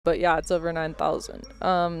But yeah, it's over 9,000.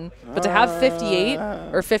 But to have 58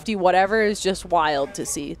 or 50 whatever is just wild to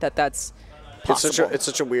see that that's possible. It's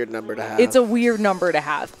such a weird number to have. It's a weird number to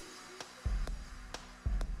have.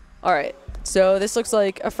 All right, so this looks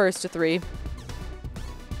like a first to 3.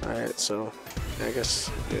 All right, so I guess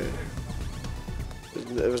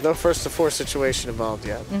there was no first to 4 situation involved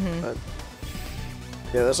yet. But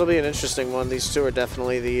yeah, this will be an interesting one. These two are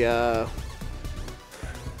definitely the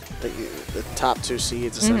top 2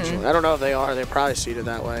 seeds, essentially. I don't know if they are. They're probably seeded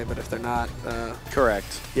that way, but if they're not,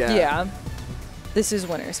 correct. Yeah. Yeah. This is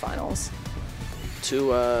winners finals.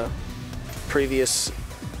 2 previous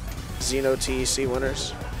Xeno TEC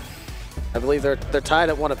winners. I believe they're tied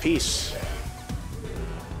at 1 apiece.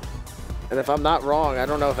 And if I'm not wrong, I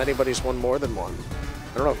don't know if anybody's won more than 1.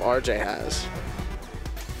 I don't know if RJ has.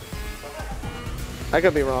 I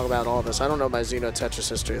could be wrong about all this. I don't know my Xeno Tetris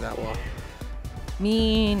history that well.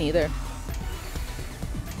 Me neither.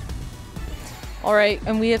 All right,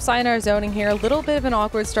 and we have Sionara zoning here. A little bit of an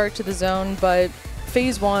awkward start to the zone, but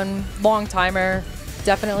phase 1, long timer,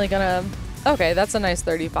 definitely gonna... Okay, that's a nice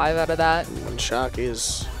 35 out of that. And Shocky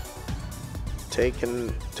is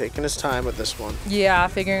taking his time with this one. Yeah,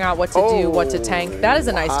 figuring out what to do, what to tank. That is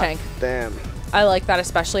a nice tank. Damn. I like that,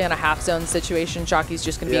 especially in a half zone situation. Shocky's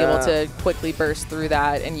just going to be able to quickly burst through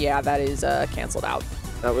that, and yeah, that is canceled out.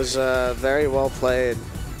 That was very well played.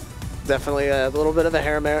 Definitely a little bit of a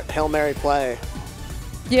Hail Mary play.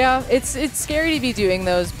 Yeah, it's scary to be doing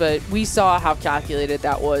those, but we saw how calculated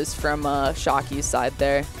that was from Shocky's side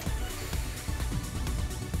there.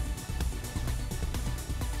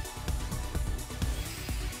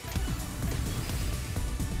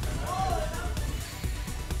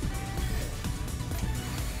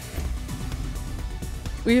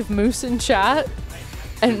 We have Moose in chat,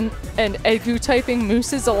 and Egu typing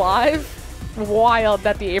Moose is alive. Wild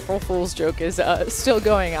that the April Fool's joke is still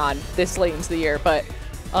going on this late into the year, but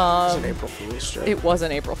it was an April Fool's joke. It was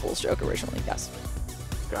an April Fool's joke originally, yes.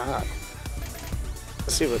 God.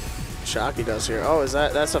 Let's see what Shocky does here. Oh,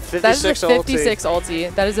 that's a 56 ulti? That is a 56 ulti.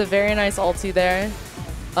 ulti. That is a very nice ulti there.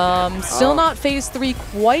 Still not phase 3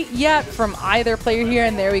 quite yet from either player here,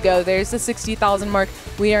 and there we go. There's the 60,000 mark.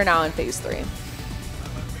 We are now in phase 3.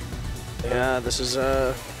 Yeah, this is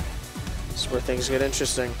where things get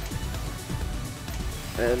interesting.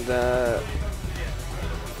 And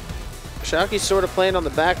Shocky's sort of playing on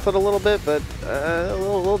the back foot a little bit, but a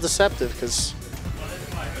little deceptive because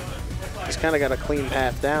he's kind of got a clean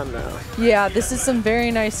path down now. Yeah, this is some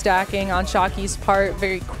very nice stacking on Shocky's part.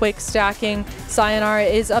 Very quick stacking. Sionara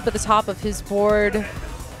is up at the top of his board.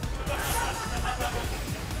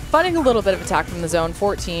 Finding a little bit of attack from the zone.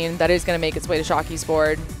 14. That is going to make its way to Shocky's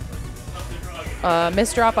board.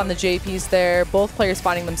 Misdrop on the JPs there. Both players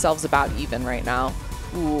finding themselves about even right now.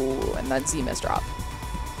 Ooh, and then Z misdrop.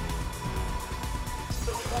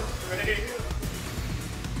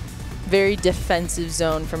 Very defensive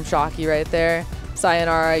zone from Shocky right there.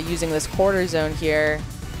 Sionara using this quarter zone here.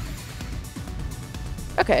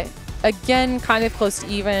 Okay, again, kind of close to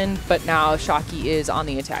even, but now Shocky is on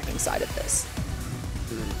the attacking side of this.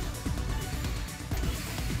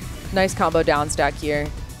 Nice combo down stack here.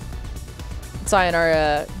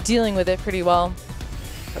 Sionara dealing with it pretty well.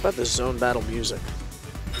 How about the zone battle music?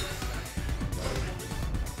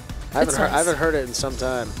 I haven't heard it in some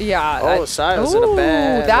time. Yeah. Oh, Sionara's in a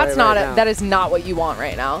bad that's way not right now. that is not what you want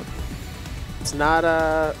right now. It's not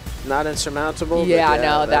insurmountable. Yeah, but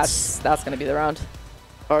no, that's gonna be the round.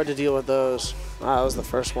 Hard to deal with those. Wow, that was the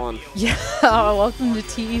first one. Yeah, welcome to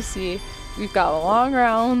TEC. We've got long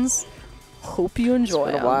rounds. Hope you enjoy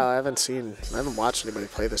It's been them. a while. I haven't watched anybody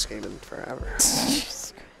play this game in forever.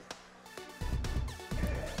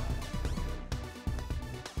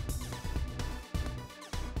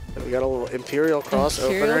 We got a little Imperial cross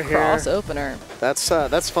opener here. Cross opener. That's fun.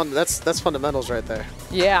 That's fundamentals right there.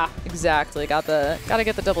 Yeah, exactly. Gotta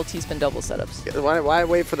get the double T-spin double setups. Why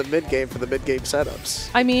wait for the mid game setups?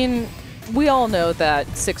 I mean, we all know that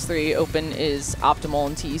 6-3 open is optimal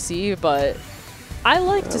in TEC, but I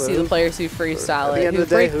like to see the players who freestyle it, who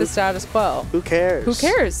break the status quo. Who cares? Who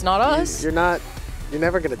cares? Not us. You're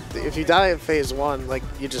never gonna. If you die in phase 1, like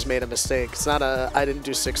you just made a mistake. It's not a I didn't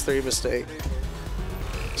do 6-3 mistake.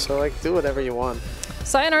 So like do whatever you want.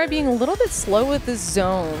 Sionara being a little bit slow with the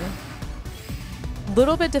zone.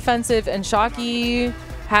 Little bit defensive, and Shocky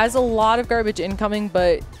has a lot of garbage incoming,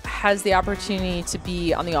 but has the opportunity to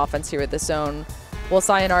be on the offense here with the zone. Well,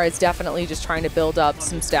 Sionara is definitely just trying to build up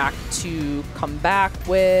some stack to come back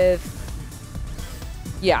with.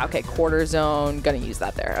 Yeah, okay, quarter zone, gonna use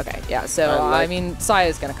that there. Okay, yeah, so I mean, Saya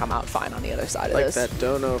is gonna come out fine on the other side of this. Like that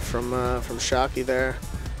dono from Shocky there.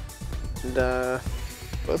 And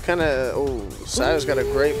Both kind of, oh, Sayo's got a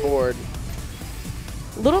great board.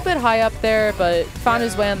 A little bit high up there, but found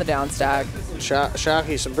his way on the down stack.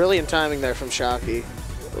 Shocky, some brilliant timing there from Shocky.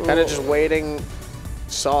 Kind of just waiting,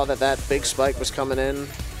 saw that that big spike was coming in,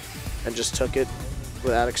 and just took it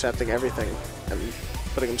without accepting everything and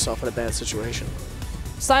putting himself in a bad situation.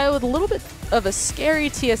 Sayo with a little bit of a scary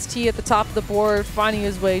TST at the top of the board, finding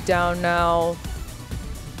his way down now.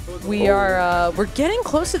 We're getting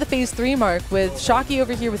close to the phase 3 mark with Shocky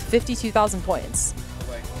over here with 52,000 points.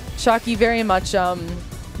 Shocky very much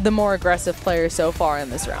the more aggressive player so far in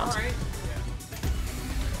this round.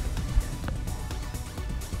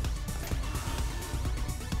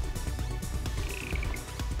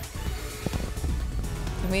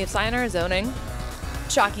 And we have Sionara zoning.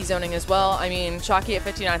 Shocky zoning as well. I mean, Shocky at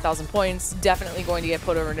 59,000 points, definitely going to get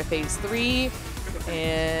put over into phase 3.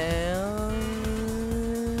 And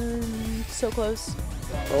so close.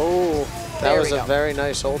 Oh, that was a very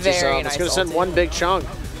nice ulti sound. It's going to send one big chunk.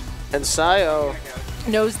 And Sayo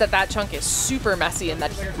knows that that chunk is super messy and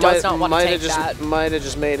that he does not want to take that. Might have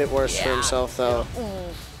just made it worse for himself, though.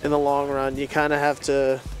 In the long run, you kind of have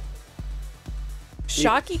to...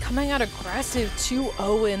 Shocky coming out aggressive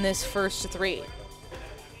 2-0 in this first 3.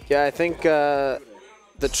 Yeah, I think the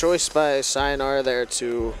choice by Sionara there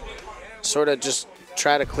to sort of just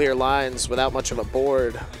try to clear lines without much of a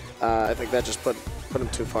board, I think that just put him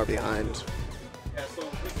too far behind.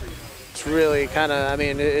 It's really kind of, I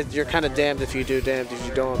mean, you're kind of damned if you do, damned if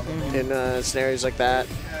you don't in scenarios like that,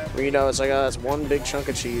 where you know it's like, oh, that's one big chunk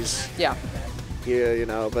of cheese. Yeah. Yeah, you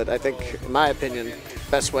know, but I think, in my opinion,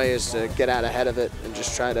 best way is to get out ahead of it and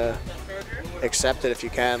just try to accept it if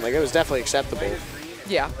you can. Like, it was definitely acceptable.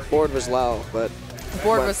 Yeah. Board was low, but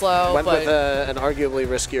was low. Went but with an arguably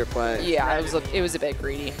riskier play. Yeah, it was a bit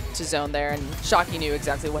greedy to zone there, and Shocky knew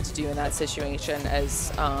exactly what to do in that situation,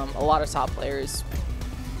 as a lot of top players,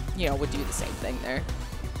 you know, would do the same thing there.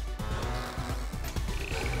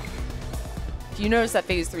 If you notice that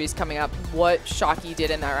phase 3 is coming up, what Shocky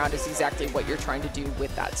did in that round is exactly what you're trying to do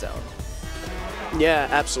with that zone. Yeah,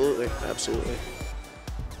 absolutely, absolutely.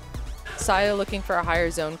 Sayo looking for a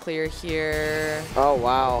higher zone clear here. Oh,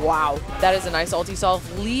 wow. Wow, that is a nice ulti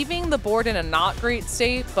solve, leaving the board in a not great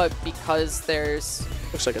state, but because there's...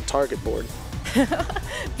 Looks like a target board.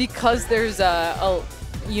 because there's a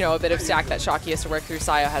bit of stack that Shocky has to work through,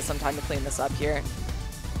 Sayo has some time to clean this up here.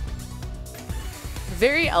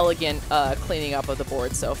 Very elegant cleaning up of the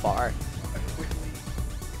board so far.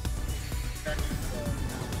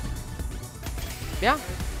 Yeah.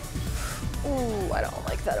 Ooh, I don't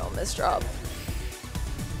like that miss drop.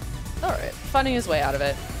 All right, finding his way out of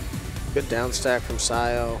it. Good down stack from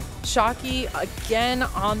Sayo. Shocky again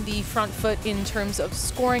on the front foot in terms of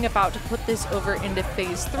scoring, about to put this over into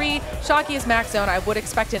phase 3. Shocky is max zone. I would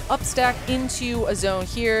expect an up stack into a zone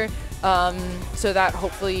here, so that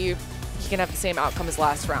hopefully he can have the same outcome as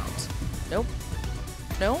last round. Nope.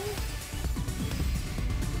 No?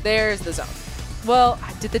 There's the zone. Well,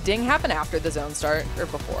 did the ding happen after the zone start or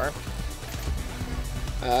before?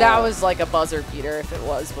 That was like a buzzer beater if it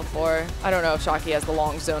was before. I don't know if Shocky has the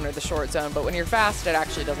long zone or the short zone, but when you're fast, it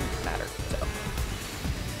actually doesn't matter. So.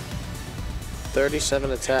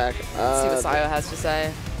 37 attack. Let's see what Sayo has to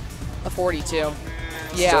say. A 42. Yeah.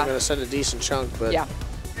 Still going to send a decent chunk, but... Yeah.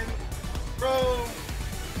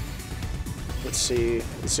 Let's see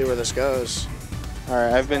where this goes. All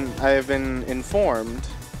right, I have been informed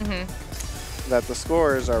that the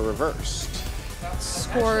scores are reversed.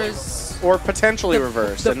 Scores... Or potentially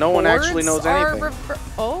reversed, and no one actually knows anything.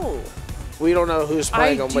 Oh. We don't know who's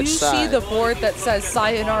playing on which side. I do see the board that says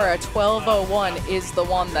Sionara 1201 is the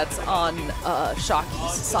one that's on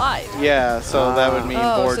Shocky's side. Yeah, so that would mean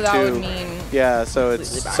board 2. So that would mean... Yeah, so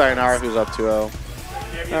it's Sionara who's up 2-0.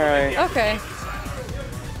 All right. Okay.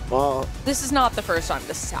 Well... This is not the first time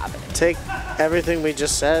this is happening. Take everything we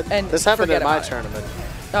just said. And this happened in my tournament.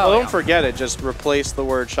 Oh, well, don't forget it. Just replace the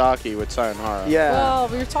word Shocky with Sionara. Yeah. Well,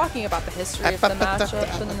 we were talking about the history of the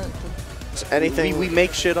matchup. And anything we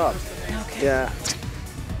make shit up. Okay. Yeah.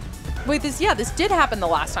 Wait, this did happen the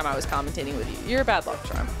last time I was commentating with you. You're a bad luck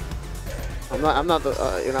charm. I'm not the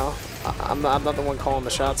I'm not the one calling the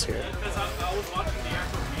shots here.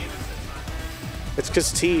 It's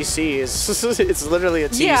because TEC is it's literally a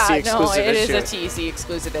TEC exclusive issue. Yeah, no, it is a TEC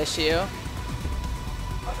exclusive issue.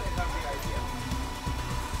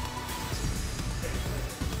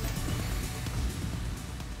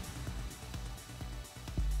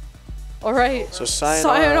 All right, so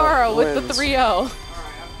Sionara with the 3-0.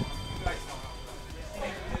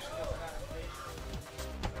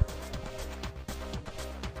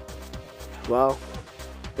 Well,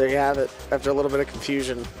 there you have it. After a little bit of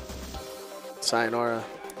confusion, Sionara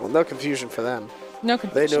Well, no confusion for them. No They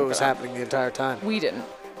confusion. knew it was happening the entire time. We didn't.